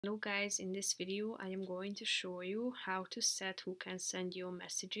Hello guys, in this video I am going to show you how to set who can send you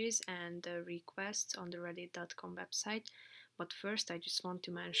messages and requests on the reddit.com website. But first I just want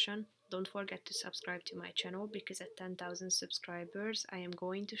to mention, don't forget to subscribe to my channel because at 10,000 subscribers I am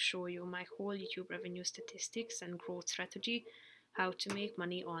going to show you my whole YouTube revenue statistics and growth strategy, how to make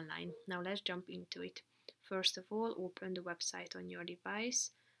money online. Now let's jump into it. First of all, open the website on your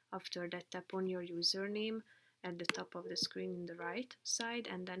device. After that, tap on your username at the top of the screen in the right side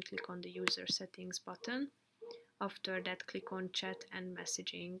and then click on the user settings button. After that, click on chat and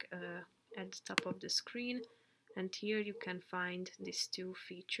messaging at the top of the screen, and here you can find these two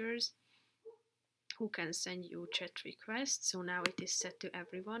features: who can send you chat requests. So now it is set to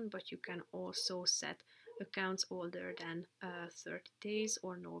everyone, but you can also set accounts older than 30 days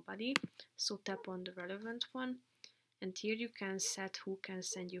or nobody. So tap on the relevant one, and here you can set who can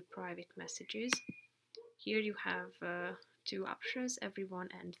send you private messages. Here you have two options, everyone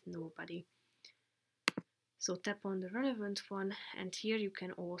and nobody. So tap on the relevant one, and here you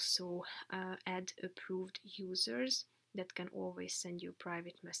can also add approved users that can always send you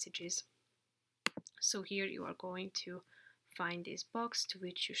private messages. So here you are going to find this box to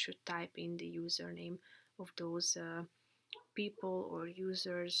which you should type in the username of those people or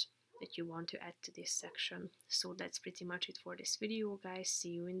users that you want to add to this section. So that's pretty much it for this video, guys. See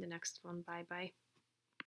you in the next one. Bye bye.